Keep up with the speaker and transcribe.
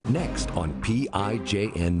Next on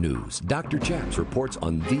PIJN News, Dr. Chaps reports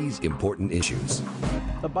on these important issues.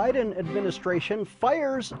 The Biden administration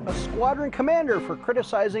fires a squadron commander for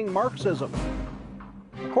criticizing Marxism.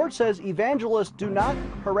 The court says evangelists do not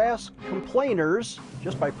harass complainers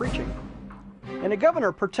just by preaching. And a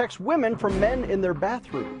governor protects women from men in their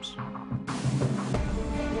bathrooms.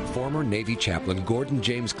 Former Navy chaplain Gordon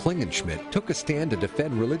James Klingenschmitt took a stand to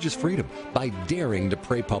defend religious freedom by daring to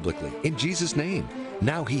pray publicly in Jesus' name.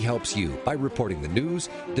 Now he helps you by reporting the news,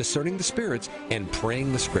 discerning the spirits, and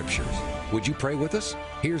praying the scriptures. Would you pray with us?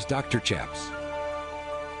 Here's Dr. Chaps.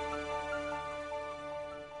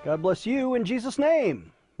 God bless you in Jesus'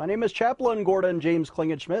 name. My name is Chaplain Gordon James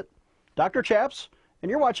Klingenschmitt, Dr. Chaps, and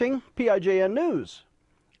you're watching PIJN News.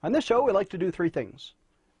 On this show, we like to do three things.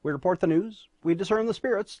 We report the news, we discern the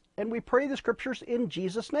spirits, and we pray the scriptures in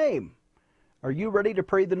Jesus' name. Are you ready to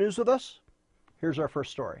pray the news with us? Here's our first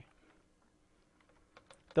story.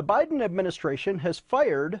 The Biden administration has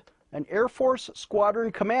fired an Air Force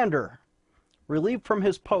squadron commander, relieved from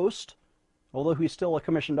his post, although he's still a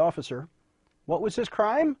commissioned officer. What was his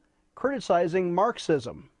crime? Criticizing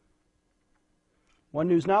Marxism. One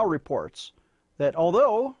News Now reports that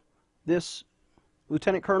although this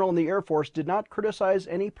lieutenant colonel in the Air Force did not criticize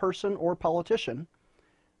any person or politician,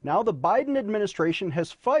 now the Biden administration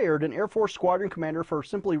has fired an Air Force squadron commander for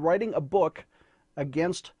simply writing a book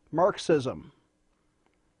against Marxism.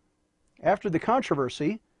 After the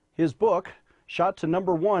controversy, his book shot to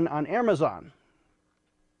 #1 on Amazon.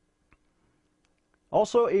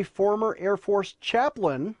 Also, a former Air Force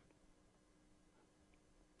chaplain,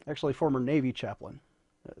 actually former Navy chaplain,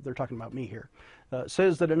 they're talking about me here,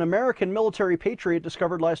 says that an American military patriot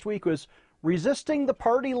discovered last week was resisting the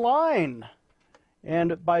party line.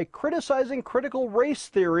 And by criticizing critical race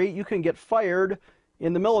theory, you can get fired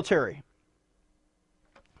in the military.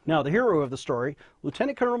 Now, the hero of the story,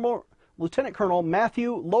 Lieutenant Colonel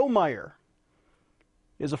Matthew Lohmeyer,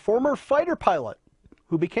 is a former fighter pilot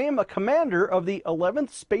who became a commander of the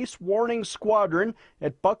 11th Space Warning Squadron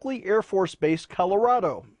at Buckley Air Force Base,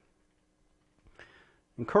 Colorado.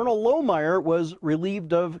 And Colonel Lohmeyer was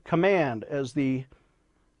relieved of command as the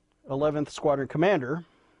 11th Squadron commander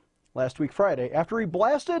last week Friday after he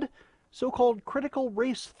blasted so-called critical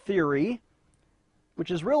race theory,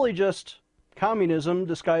 which is really just communism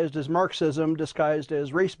disguised as Marxism, disguised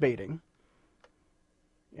as race baiting.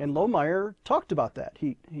 And Lohmeyer talked about that.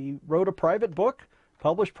 He wrote a private book,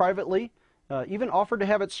 published privately, even offered to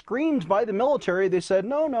have it screened by the military. They said,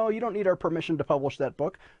 no, you don't need our permission to publish that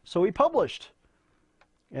book. So he published.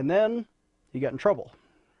 And then he got in trouble.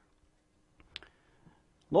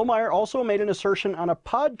 Lohmeyer also made an assertion on a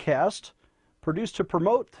podcast produced to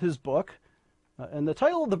promote his book. And the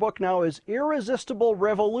title of the book now is Irresistible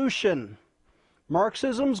Revolution: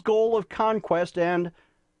 Marxism's Goal of Conquest and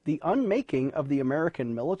the Unmaking of the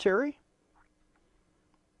American Military.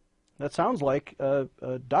 That sounds like a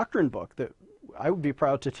doctrine book that I would be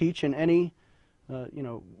proud to teach in any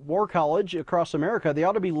war college across America. They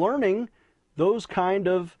ought to be learning those kind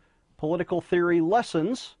of political theory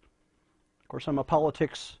lessons. Of course, I'm a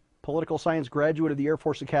political science graduate of the Air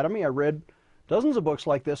Force Academy. I read dozens of books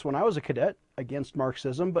like this when I was a cadet against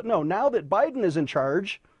Marxism. But no, now that Biden is in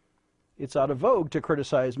charge, it's out of vogue to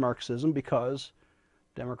criticize Marxism because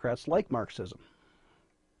Democrats like Marxism.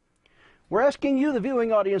 We're asking you, the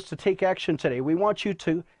viewing audience, to take action today. We want you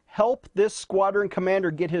to help this squadron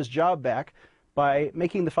commander get his job back by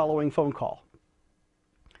making the following phone call.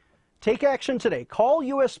 Take action today. Call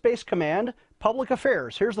U.S. Space Command, Public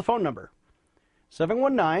Affairs. Here's the phone number,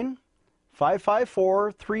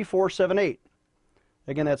 719-554-3478.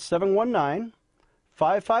 Again, that's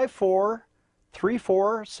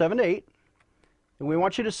 719-554-3478. And we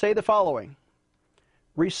want you to say the following: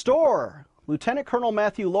 restore Lieutenant Colonel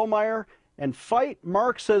Matthew Lohmeyer and fight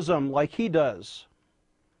Marxism like he does.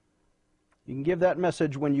 You can give that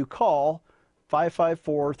message when you call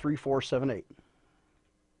 554-3478.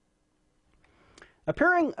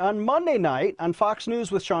 Appearing on Monday night on Fox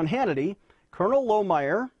News with Sean Hannity, Colonel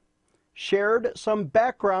Lohmeyer shared some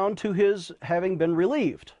background to his having been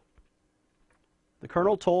relieved. The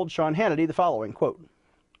colonel told Sean Hannity the following, quote,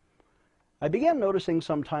 "I began noticing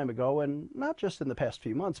some time ago, and not just in the past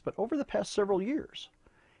few months, but over the past several years,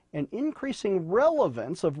 an increasing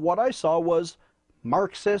relevance of what I saw was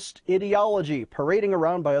Marxist ideology parading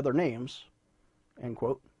around by other names," end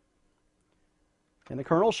quote. And the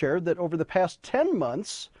colonel shared that over the past 10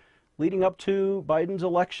 months, leading up to Biden's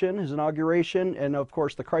election, his inauguration, and of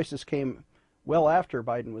course the crisis came well after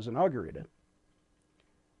Biden was inaugurated,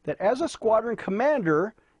 that as a squadron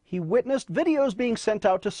commander, he witnessed videos being sent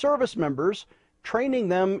out to service members training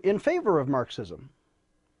them in favor of Marxism.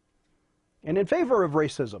 and in favor of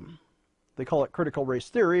racism. They call it critical race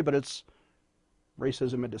theory, but it's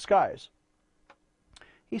racism in disguise.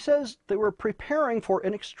 He says they were preparing for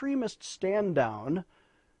an extremist stand down,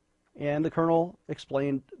 and the colonel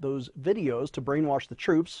explained those videos to brainwash the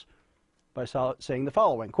troops by saying the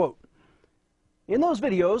following, quote, "In those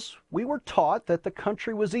videos, we were taught that the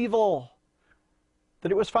country was evil,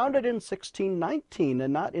 that it was founded in 1619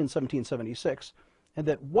 and not in 1776, and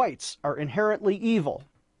that whites are inherently evil.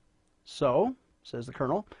 So," says the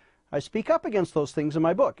colonel, "I speak up against those things in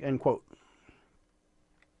my book," end quote.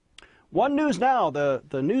 One News Now, the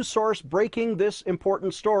news source breaking this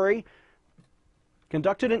important story,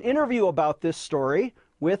 conducted an interview about this story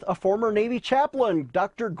with a former Navy chaplain,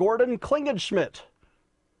 Dr. Gordon Klingenschmitt.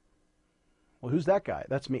 Well, who's that guy?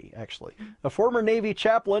 That's me, actually. A former Navy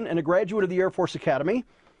chaplain and a graduate of the Air Force Academy.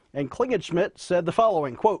 And Klingenschmitt said the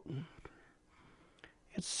following, quote,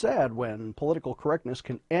 "It's sad when political correctness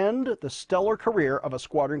can end the stellar career of a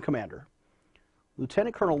squadron commander.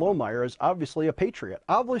 Lieutenant Colonel Lohmeyer is obviously a patriot,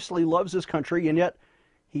 obviously loves his country, and yet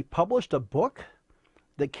he published a book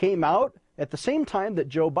that came out at the same time that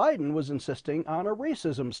Joe Biden was insisting on a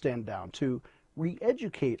racism stand down to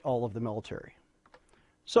re-educate all of the military.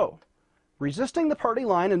 So, resisting the party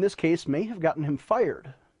line in this case may have gotten him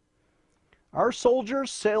fired. Our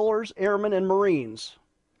soldiers, sailors, airmen, and Marines,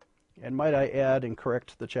 and might I add and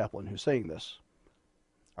correct the chaplain who's saying this,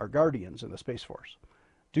 our guardians in the Space Force,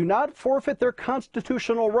 do not forfeit their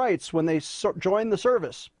constitutional rights when they join the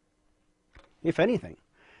service. If anything,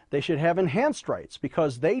 they should have enhanced rights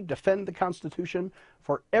because they defend the Constitution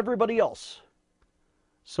for everybody else.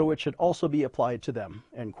 So it should also be applied to them,"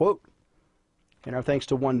 end quote. And our thanks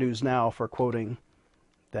to One News Now for quoting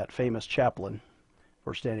that famous chaplain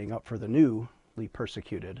for standing up for the newly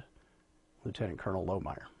persecuted Lieutenant Colonel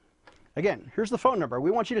Lohmeyer. Again, here's the phone number.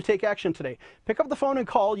 We want you to take action today. Pick up the phone and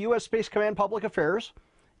call U.S. Space Command Public Affairs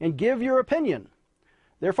and give your opinion.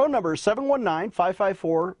 Their phone number is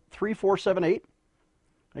 719-554-3478.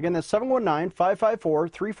 Again, that's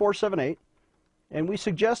 719-554-3478. And we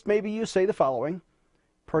suggest maybe you say the following: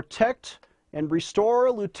 protect and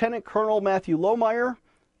restore Lieutenant Colonel Matthew Lohmeyer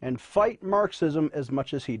and fight Marxism as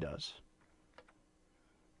much as he does.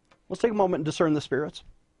 Let's take a moment and discern the spirits.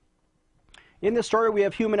 In this story, we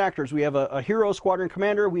have human actors. We have a hero squadron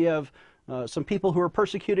commander. We have some people who are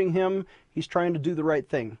persecuting him. He's trying to do the right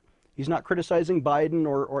thing. He's not criticizing Biden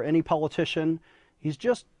or any politician. He's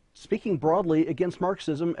just speaking broadly against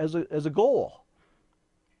Marxism as a goal.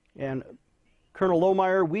 And Colonel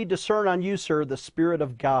Lohmeyer, we discern on you, sir, the Spirit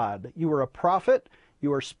of God. You are a prophet.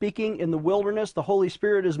 You are speaking in the wilderness. The Holy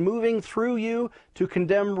Spirit is moving through you to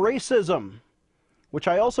condemn racism, which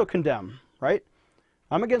I also condemn, right?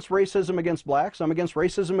 I'm against racism against blacks. I'm against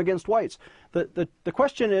racism against whites. The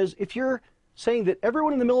question is, if you're saying that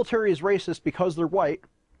everyone in the military is racist because they're white,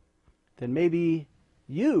 then maybe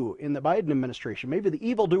you in the Biden administration, maybe the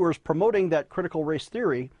evildoers promoting that critical race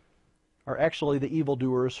theory are actually the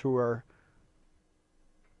evildoers who are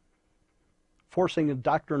forcing the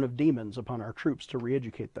doctrine of demons upon our troops to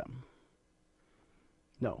re-educate them.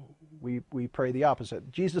 No, we pray the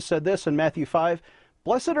opposite. Jesus said this in Matthew 5,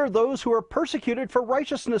 "Blessed are those who are persecuted for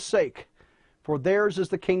righteousness' sake, for theirs is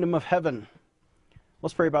the kingdom of heaven."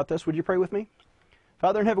 Let's pray about this. Would you pray with me?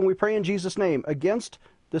 Father in heaven, we pray in Jesus' name against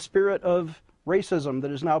the spirit of racism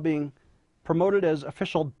that is now being promoted as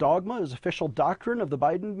official dogma, as official doctrine of the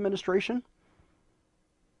Biden administration,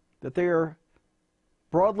 that they are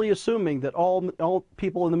broadly assuming that all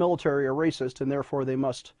people in the military are racist and therefore they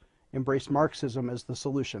must embrace Marxism as the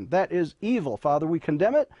solution. That is evil, Father. We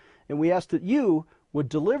condemn it, and we ask that you would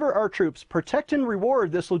deliver our troops, protect and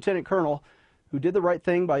reward this lieutenant colonel who did the right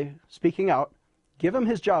thing by speaking out. Give him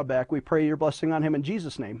his job back. We pray your blessing on him in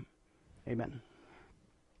Jesus' name. Amen.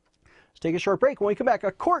 Let's take a short break. When we come back,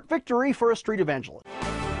 a court victory for a street evangelist.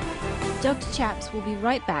 Dr. Chaps will be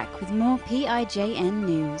right back with more PIJN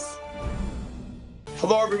news.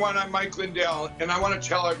 Hello, everyone. I'm Mike Lindell, and I want to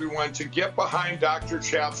tell everyone to get behind Dr.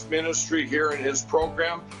 Chaps' ministry here in his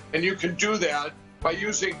program, and you can do that by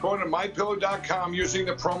going to MyPillow.com, using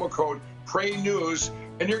the promo code PRAYNEWS,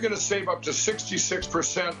 and you're going to save up to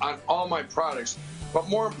 66% on all my products. But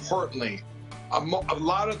more importantly, a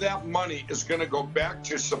lot of that money is going to go back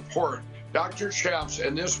to support Dr. Chaps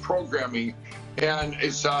and this programming. And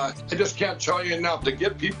it's I just can't tell you enough. To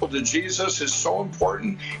get people to Jesus is so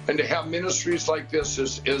important, and to have ministries like this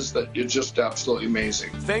is it's just absolutely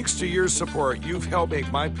amazing. Thanks to your support, you've helped make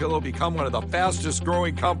MyPillow become one of the fastest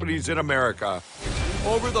growing companies in America.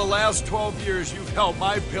 Over the last 12 years, you've helped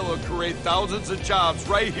MyPillow create thousands of jobs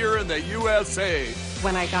right here in the USA.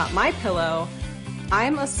 When I got MyPillow,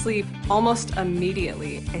 I'm asleep almost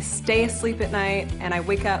immediately. I stay asleep at night and I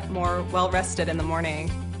wake up more well-rested in the morning.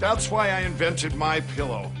 That's why I invented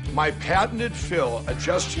MyPillow. My patented fill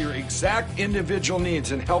adjusts to your exact individual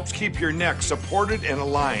needs and helps keep your neck supported and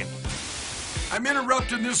aligned. I'm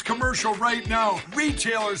interrupting this commercial right now.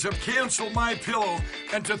 Retailers have canceled MyPillow,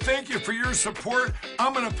 and to thank you for your support,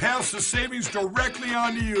 I'm going to pass the savings directly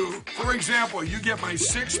on to you. For example, you get my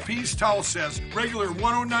 6-piece towel sets, regular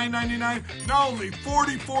 $109.99, now only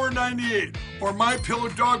 $44.98, or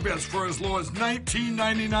MyPillow dog beds for as low as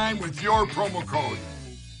 $19.99 with your promo code.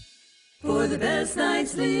 For the best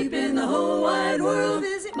night's sleep in the whole wide world,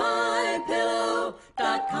 visit MyPillow.com.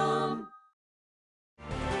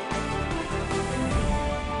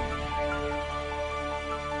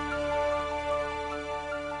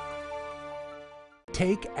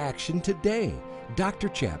 Take action today. Dr.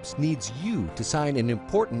 Chaps needs you to sign an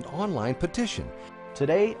important online petition.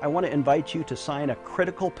 Today, I want to invite you to sign a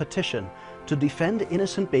critical petition to defend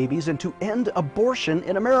innocent babies and to end abortion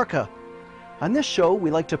in America. On this show, we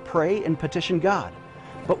like to pray and petition God,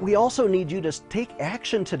 but we also need you to take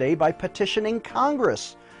action today by petitioning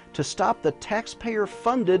Congress to stop the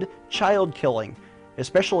taxpayer-funded child killing,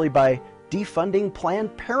 especially by defunding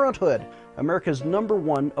Planned Parenthood, America's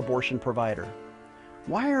 #1 abortion provider.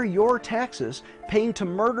 Why are your taxes paying to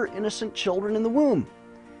murder innocent children in the womb?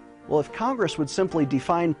 Well, if Congress would simply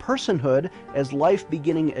define personhood as life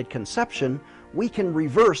beginning at conception, we can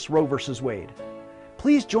reverse Roe v. Wade.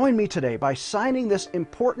 Please join me today by signing this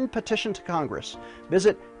important petition to Congress.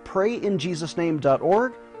 Visit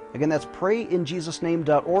prayinjesusname.org. Again, that's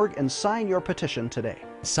prayinjesusname.org, and sign your petition today.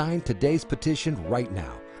 Sign today's petition right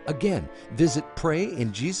now. Again, visit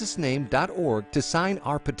prayinjesusname.org to sign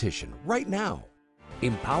our petition right now.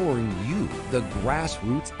 Empowering you, the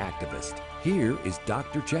grassroots activist. Here is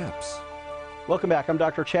Dr. Chaps. Welcome back. I'm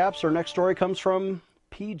Dr. Chaps. Our next story comes from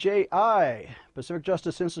PJI, Pacific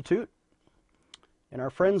Justice Institute. And our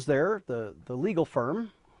friends there, the legal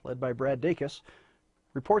firm, led by Brad Dacus,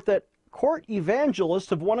 report that court evangelists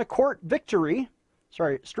have won a court victory,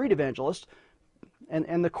 street evangelists,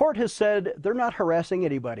 and the court has said they're not harassing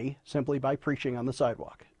anybody simply by preaching on the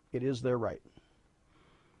sidewalk. It is their right.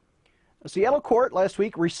 A Seattle court last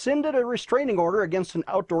week rescinded a restraining order against an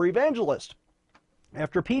outdoor evangelist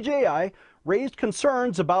after PJI raised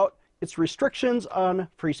concerns about its restrictions on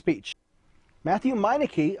free speech. Matthew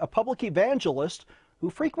Meineke, a public evangelist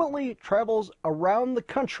who frequently travels around the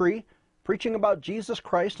country preaching about Jesus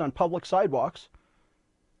Christ on public sidewalks,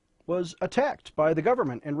 was attacked by the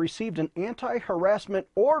government and received an anti-harassment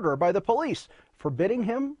order by the police forbidding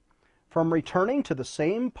him from returning to the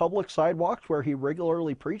same public sidewalks where he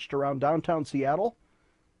regularly preached around downtown Seattle.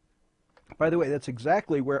 By the way, that's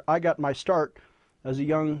exactly where I got my start as a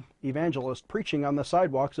young evangelist, preaching on the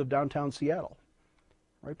sidewalks of downtown Seattle,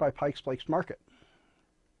 right by Pike's Place Market.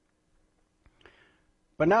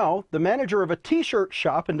 But now, the manager of a t-shirt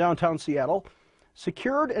shop in downtown Seattle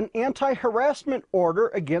secured an anti-harassment order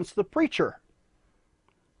against the preacher,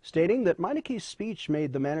 stating that Meineke's speech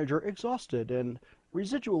made the manager exhausted and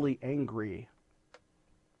residually angry.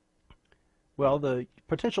 Well, the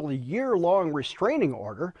potentially year-long restraining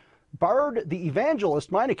order barred the evangelist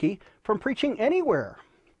Meineke from preaching anywhere,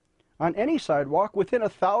 on any sidewalk within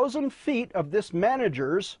 1,000 feet of this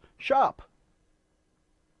manager's shop.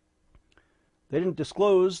 They didn't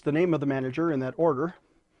disclose the name of the manager in that order,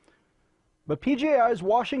 but PJI's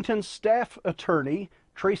Washington staff attorney,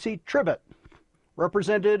 Tracy Tribbett,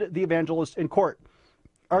 represented the evangelist in court,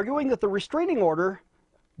 arguing that the restraining order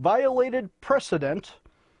violated precedent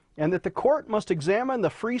and that the court must examine the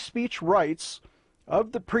free speech rights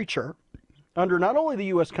of the preacher under not only the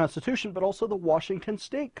U.S. Constitution, but also the Washington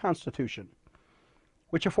State Constitution,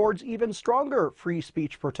 which affords even stronger free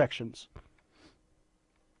speech protections.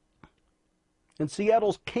 In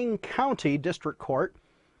Seattle's King County District Court,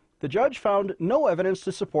 the judge found no evidence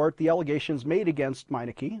to support the allegations made against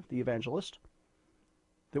Meineke, the evangelist,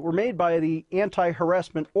 that were made by the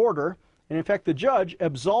anti-harassment order, and in fact the judge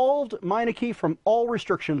absolved Meineke from all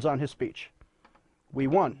restrictions on his speech. We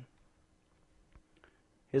won.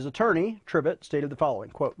 His attorney, Tribbett, stated the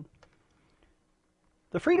following, quote,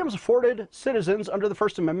 "The freedoms afforded citizens under the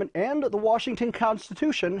First Amendment and the Washington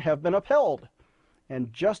Constitution have been upheld,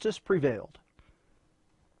 and justice prevailed.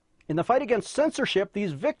 In the fight against censorship,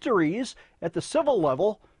 these victories at the civil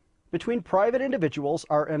level between private individuals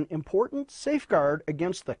are an important safeguard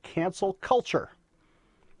against the cancel culture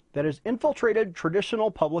that has infiltrated traditional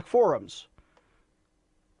public forums.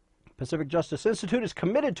 Pacific Justice Institute is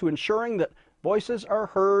committed to ensuring that voices are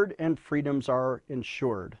heard and freedoms are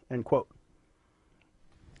ensured," end quote.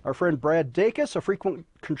 Our friend Brad Dacus, a frequent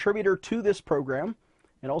contributor to this program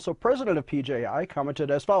and also president of PJI,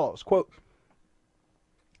 commented as follows, quote,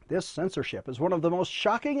 "This censorship is one of the most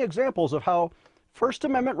shocking examples of how First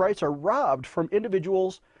Amendment rights are robbed from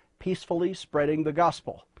individuals peacefully spreading the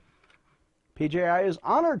gospel. PJI is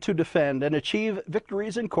honored to defend and achieve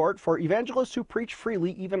victories in court for evangelists who preach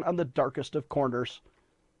freely even on the darkest of corners."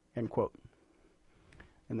 End quote.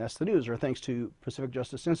 And that's the news. Our thanks to Pacific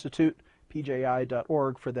Justice Institute,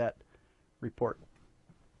 pji.org, for that report.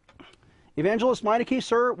 Evangelist Meineke,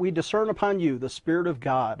 sir, we discern upon you the Spirit of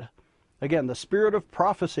God. Again, the spirit of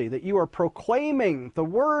prophecy, that you are proclaiming the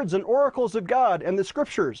words and oracles of God and the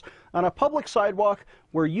Scriptures on a public sidewalk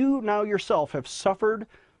where you now yourself have suffered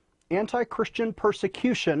anti-Christian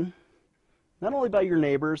persecution, not only by your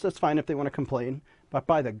neighbors, that's fine if they want to complain, but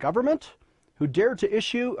by the government, who dared to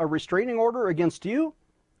issue a restraining order against you.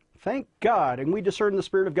 Thank God. And we discern the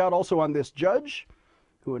Spirit of God also on this judge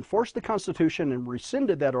who enforced the Constitution and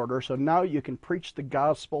rescinded that order, so now you can preach the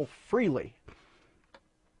gospel freely.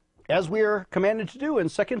 As we are commanded to do in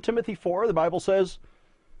 2 Timothy 4, the Bible says,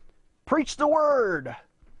 "Preach the word,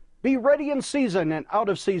 be ready in season and out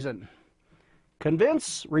of season.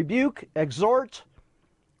 Convince, rebuke, exhort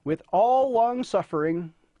with all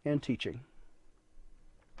long-suffering and teaching."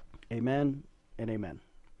 Amen and amen.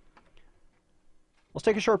 Let's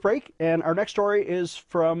take a short break, and our next story is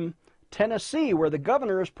from Tennessee, where the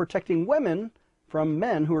governor is protecting women from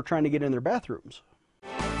men who are trying to get in their bathrooms.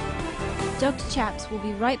 Dr. Chaps will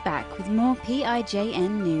be right back with more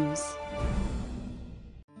PIJN news.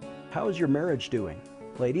 How is your marriage doing?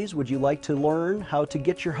 Ladies, would you like to learn how to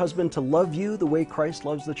get your husband to love you the way Christ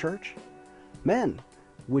loves the church? Men,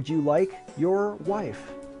 would you like your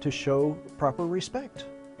wife to show proper respect?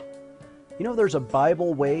 You know, there's a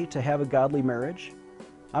Bible way to have a godly marriage.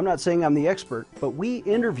 I'm not saying I'm the expert, but we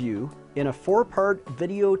interview in a 4-part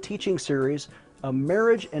video teaching series a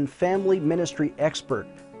marriage and family ministry expert,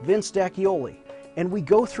 Vince D'Acchioli, and we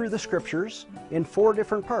go through the Scriptures in 4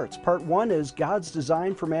 different parts. Part 1 is God's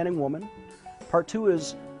design for man and woman. Part 2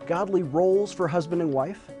 is godly roles for husband and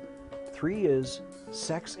wife. 3 is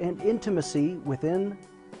sex and intimacy within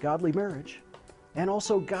godly marriage, and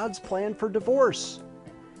also God's plan for divorce.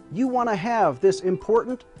 You want to have this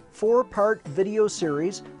important 4-part video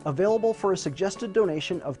series available for a suggested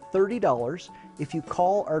donation of $30 if you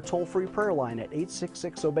call our toll-free prayer line at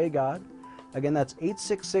 866-OBEY-GOD. Again, that's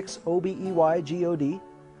 866-OBEY-GOD,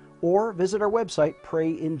 or visit our website,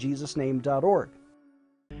 prayinjesusname.org.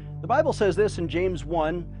 The Bible says this in James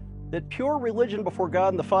 1, that pure religion before God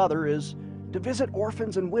and the Father is to visit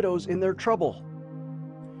orphans and widows in their trouble.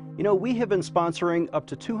 You know, we have been sponsoring up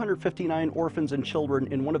to 259 orphans and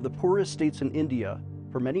children in one of the poorest states in India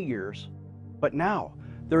for many years, but now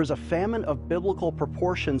there is a famine of biblical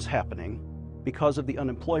proportions happening because of the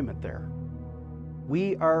unemployment there.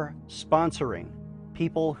 We are sponsoring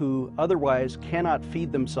people who otherwise cannot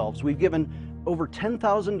feed themselves. We've given over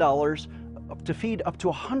 $10,000 to feed up to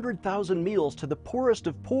 100,000 meals to the poorest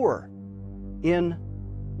of poor in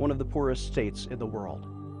one of the poorest states in the world.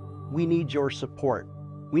 We need your support.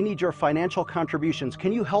 We need your financial contributions.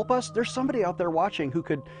 Can you help us? There's somebody out there watching who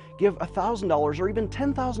could give $1,000 or even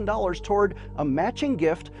 $10,000 toward a matching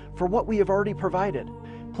gift for what we have already provided.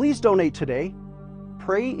 Please donate today.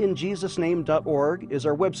 PrayInJesusName.org is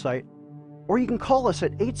our website, or you can call us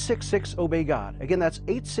at 866-OBEY-GOD. Again, that's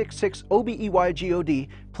 866-OBEY-GOD.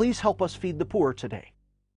 Please help us feed the poor today.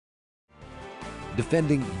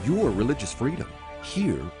 Defending your religious freedom.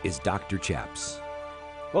 Here is Dr. Chaps.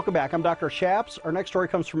 Welcome back. I'm Dr. Chaps. Our next story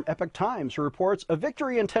comes from Epoch Times, who reports a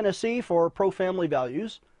victory in Tennessee for pro-family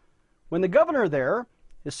values when the governor there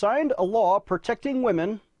has signed a law protecting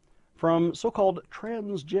women from so-called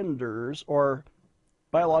transgenders, or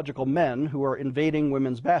biological men who are invading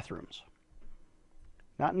women's bathrooms.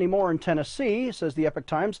 Not anymore in Tennessee, says the Epoch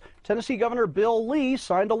Times. Tennessee Governor Bill Lee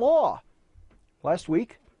signed a law last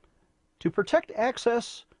week to protect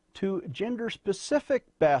access to gender-specific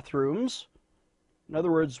bathrooms. In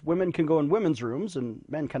other words, women can go in women's rooms and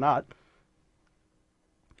men cannot,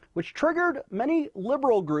 which triggered many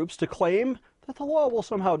liberal groups to claim that the law will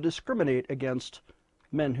somehow discriminate against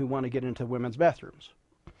men who want to get into women's bathrooms.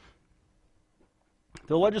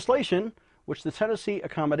 The legislation, which the Tennessee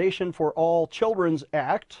Accommodation for All Children's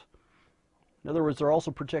Act, in other words, they're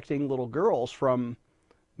also protecting little girls from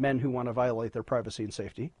men who want to violate their privacy and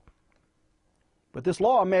safety. But this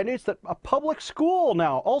law mandates that a public school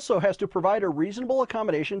now also has to provide a reasonable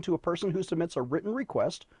accommodation to a person who submits a written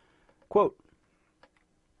request, quote,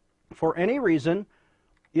 for any reason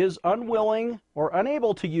is unwilling or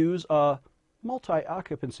unable to use a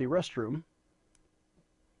multi-occupancy restroom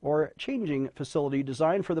or changing facility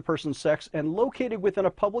designed for the person's sex and located within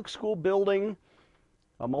a public school building,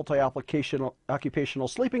 a multi-occupational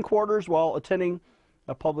sleeping quarters while attending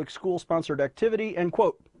a public school-sponsored activity, end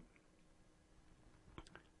quote.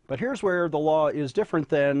 But here's where the law is different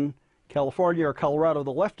than California or Colorado,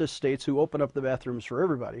 the leftist states who open up the bathrooms for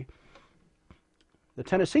everybody. The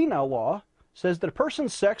Tennessee now law says that a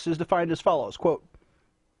person's sex is defined as follows, quote,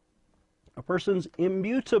 a person's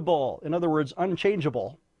immutable, in other words,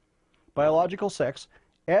 unchangeable, biological sex,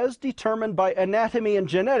 as determined by anatomy and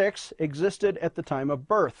genetics, existed at the time of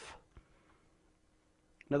birth.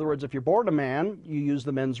 In other words, if you're born a man, you use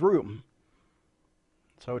the men's room.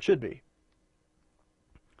 So it should be.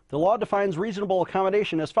 The law defines reasonable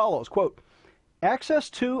accommodation as follows, quote, access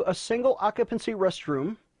to a single occupancy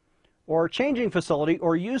restroom or changing facility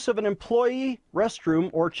or use of an employee restroom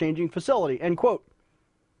or changing facility, end quote.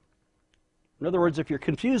 In other words, if you're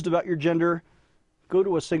confused about your gender, go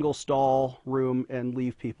to a single stall room and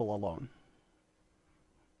leave people alone.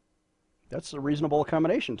 That's a reasonable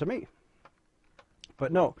accommodation to me.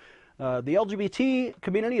 But no, the LGBT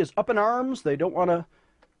community is up in arms. They don't want to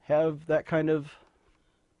have that kind of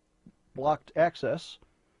blocked access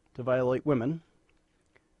to violate women.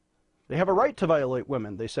 They have a right to violate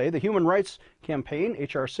women, they say. The Human Rights Campaign,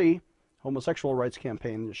 HRC, Homosexual Rights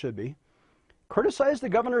Campaign, it should be, criticized the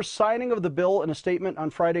governor's signing of the bill in a statement on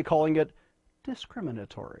Friday, calling it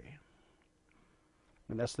discriminatory.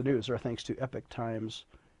 And that's the news. Our thanks to Epic Times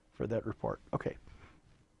for that report. Okay,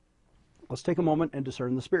 let's take a moment and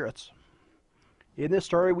discern the spirits. In this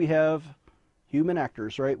story, we have human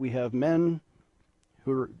actors, right? We have men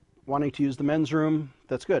who are wanting to use the men's room.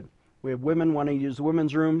 That's good. We have women wanting to use the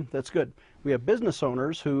women's room. That's good. We have business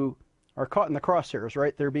owners who are caught in the crosshairs,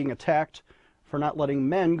 right? They're being attacked for not letting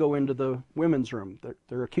men go into the women's room.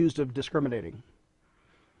 They're accused of discriminating.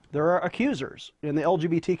 There are accusers in the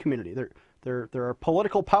LGBT community. There are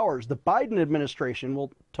political powers. The Biden administration,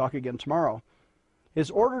 we'll talk again tomorrow, has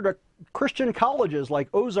ordered Christian colleges like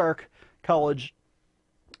Ozark College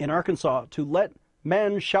in Arkansas to let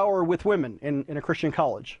men shower with women in a Christian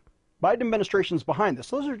college. Biden administration's behind this.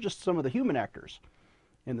 Those are just some of the human actors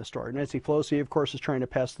in the story. Nancy Pelosi, of course, is trying to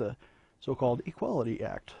pass the so-called Equality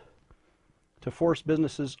Act to force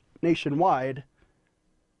businesses nationwide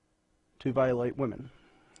to violate women.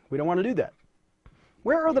 We don't want to do that.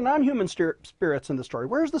 Where are the non-human spirits in the story?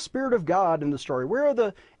 Where's the Spirit of God in the story? Where are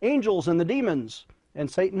the angels and the demons and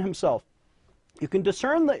Satan himself? You can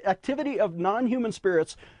discern the activity of non-human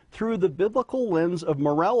spirits through the biblical lens of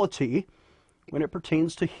morality when it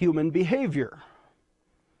pertains to human behavior.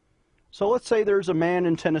 So let's say there's a man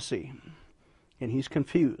in Tennessee, and he's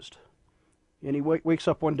confused. And he wakes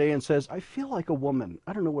up one day and says, I feel like a woman.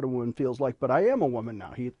 I don't know what a woman feels like, but I am a woman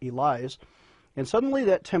now. He lies. And suddenly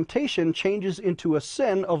that temptation changes into a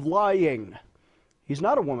sin of lying. He's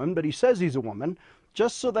not a woman, but he says he's a woman,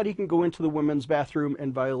 just so that he can go into the women's bathroom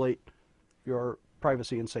and violate your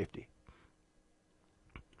privacy and safety.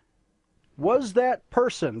 Was that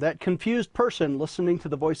person, that confused person, listening to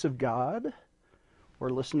the voice of God or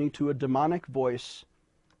listening to a demonic voice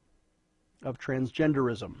of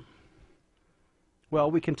transgenderism? Well,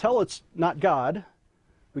 we can tell it's not God.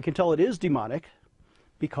 We can tell it is demonic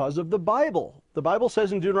because of the Bible. The Bible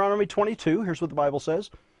says in Deuteronomy 22, here's what the Bible says,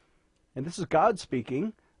 and this is God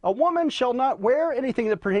speaking, a woman shall not wear anything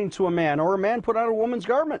that pertains to a man, or a man put on a woman's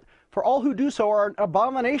garment, for all who do so are an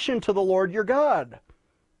abomination to the Lord your God.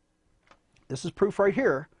 This is proof right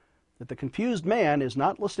here that the confused man is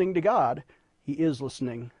not listening to God, he is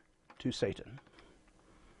listening to Satan.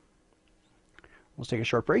 Let's take a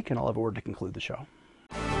short break and I'll have a word to conclude the show.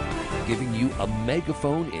 Giving you a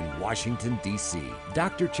megaphone in Washington, D.C.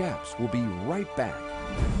 Dr. Chaps will be right back.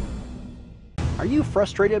 Are you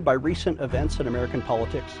frustrated by recent events in American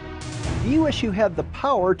politics? Do you wish you had the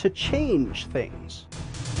power to change things?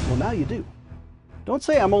 Well, now you do. Don't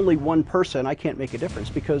say I'm only one person, I can't make a difference,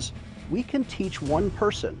 because we can teach one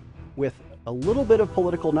person with a little bit of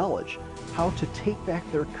political knowledge how to take back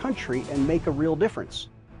their country and make a real difference.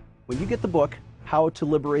 When you get the book, How to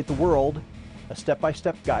Liberate the World, a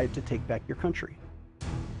step-by-step guide to take back your country.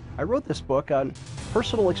 I wrote this book on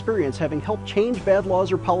personal experience, having helped change bad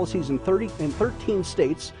laws or policies in 13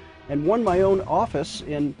 states and won my own office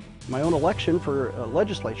in my own election for a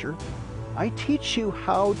legislature. I teach you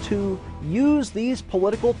how to use these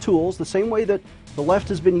political tools the same way that the left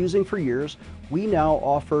has been using for years. We now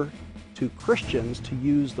offer to Christians to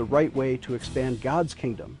use the right way to expand God's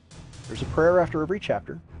kingdom. There's a prayer after every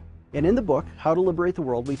chapter. And in the book, How to Liberate the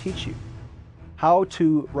World, we teach you how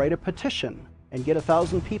to write a petition and get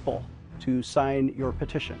 1,000 people to sign your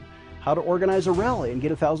petition, how to organize a rally and get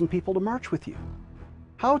 1,000 people to march with you,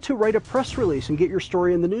 how to write a press release and get your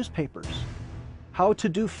story in the newspapers, how to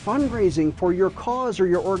do fundraising for your cause or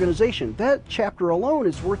your organization. That chapter alone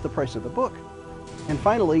is worth the price of the book. And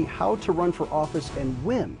finally, how to run for office and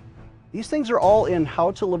win. These things are all in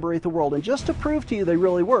How to Liberate the World. And just to prove to you they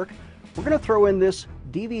really work, we're going to throw in this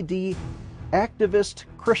DVD Activist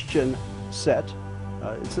Christian set.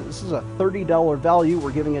 This is a $30 value.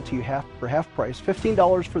 We're giving it to you for half price.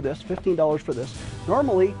 $15 for this, $15 for this.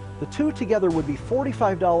 Normally, the two together would be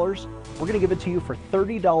 $45. We're going to give it to you for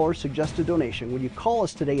 $30 suggested donation when you call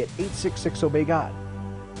us today at 866-OBEY-GOD.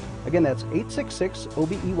 Again, that's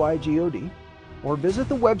 866-OBEYGOD. Or visit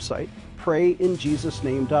the website,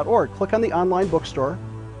 prayinjesusname.org. Click on the online bookstore,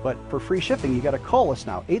 but for free shipping, you got to call us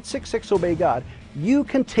now, 866-OBEY-GOD. You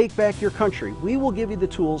can take back your country. We will give you the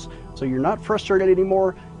tools so you're not frustrated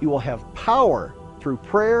anymore. You will have power through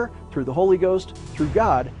prayer, through the Holy Ghost, through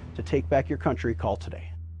God to take back your country. Call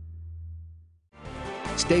today.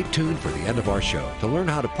 Stay tuned for the end of our show to learn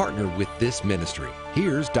how to partner with this ministry.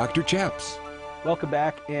 Here's Dr. Chaps. Welcome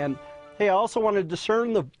back. And hey, I also want to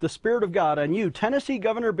discern the Spirit of God on you. Tennessee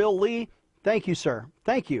Governor Bill Lee, thank you, sir.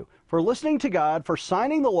 Thank you for listening to God, for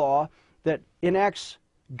signing the law that enacts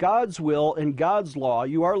God's will and God's law.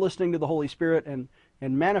 You are listening to the Holy Spirit and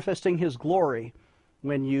manifesting His glory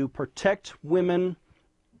when you protect women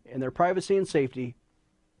and their privacy and safety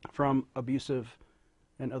from abusive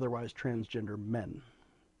and otherwise transgender men.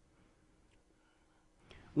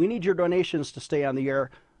 We need your donations to stay on the air.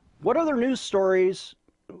 What other news stories,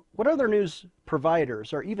 what other news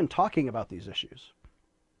providers are even talking about these issues?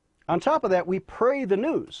 On top of that, we pray the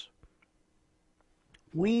news.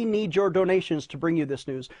 We need your donations to bring you this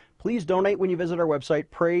news. Please donate when you visit our website,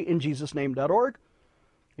 prayinjesusname.org.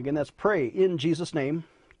 Again, that's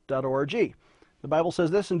prayinjesusname.org. The Bible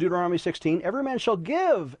says this in Deuteronomy 16, every man shall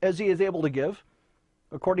give as he is able to give,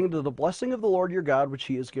 according to the blessing of the Lord your God, which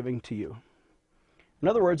He is giving to you. In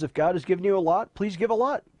other words, if God has given you a lot, please give a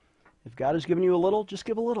lot. If God has given you a little, just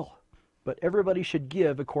give a little. But everybody should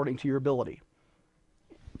give according to your ability.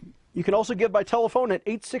 You can also give by telephone at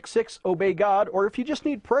 866-OBEY-GOD, or if you just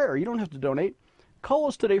need prayer, you don't have to donate. Call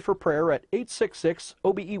us today for prayer at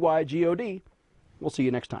 866-OBEYGOD. We'll see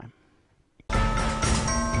you next time.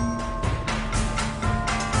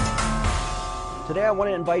 Today I want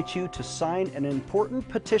to invite you to sign an important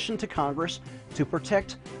petition to Congress to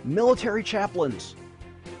protect military chaplains,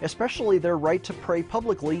 especially their right to pray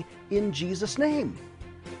publicly in Jesus' name.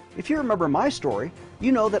 If you remember my story,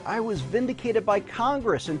 you know that I was vindicated by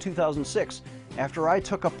Congress in 2006 after I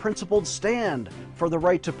took a principled stand for the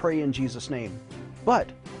right to pray in Jesus' name. But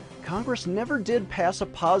Congress never did pass a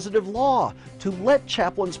positive law to let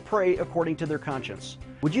chaplains pray according to their conscience.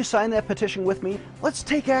 Would you sign that petition with me? Let's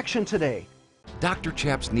take action today. Dr.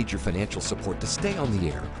 Chaps needs your financial support to stay on the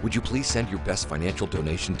air. Would you please send your best financial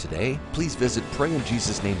donation today? Please visit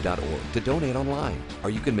prayinjesusname.org to donate online. Or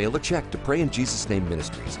you can mail a check to Pray in Jesus' Name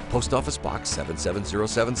Ministries, Post Office Box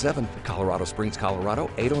 77077, Colorado Springs, Colorado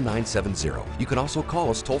 80970. You can also call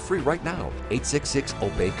us toll free right now,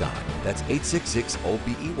 866-OBEY-GOD. That's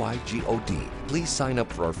 866-OBEYGOD. Please sign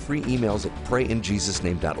up for our free emails at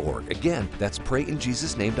prayinjesusname.org. Again, that's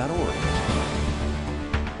prayinjesusname.org.